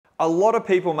A lot of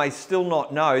people may still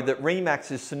not know that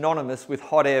Remax is synonymous with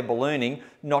hot air ballooning,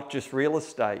 not just real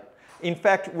estate. In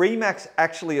fact, Remax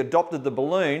actually adopted the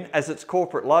balloon as its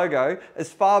corporate logo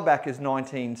as far back as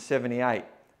 1978.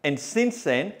 And since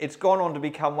then, it's gone on to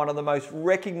become one of the most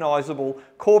recognisable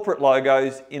corporate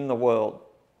logos in the world.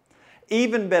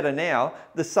 Even better now,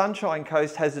 the Sunshine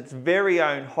Coast has its very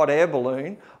own hot air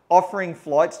balloon, offering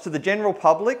flights to the general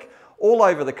public all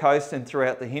over the coast and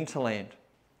throughout the hinterland.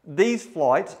 These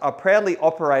flights are proudly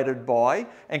operated by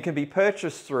and can be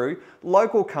purchased through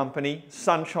local company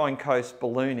Sunshine Coast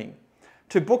Ballooning.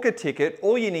 To book a ticket,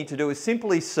 all you need to do is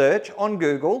simply search on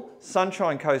Google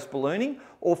Sunshine Coast Ballooning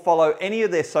or follow any of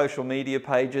their social media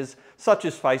pages such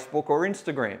as Facebook or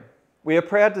Instagram. We are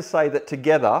proud to say that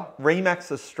together,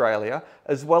 Remax Australia,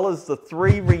 as well as the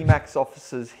 3 Remax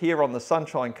offices here on the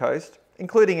Sunshine Coast,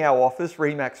 including our office,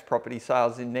 Remax Property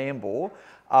Sales in Nambour,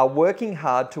 are working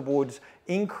hard towards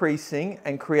increasing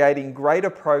and creating greater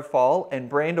profile and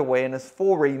brand awareness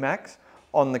for Remax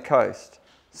on the coast.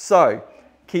 So,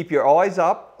 keep your eyes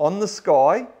up on the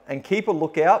sky and keep a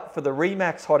lookout for the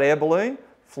Remax hot air balloon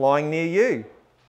flying near you.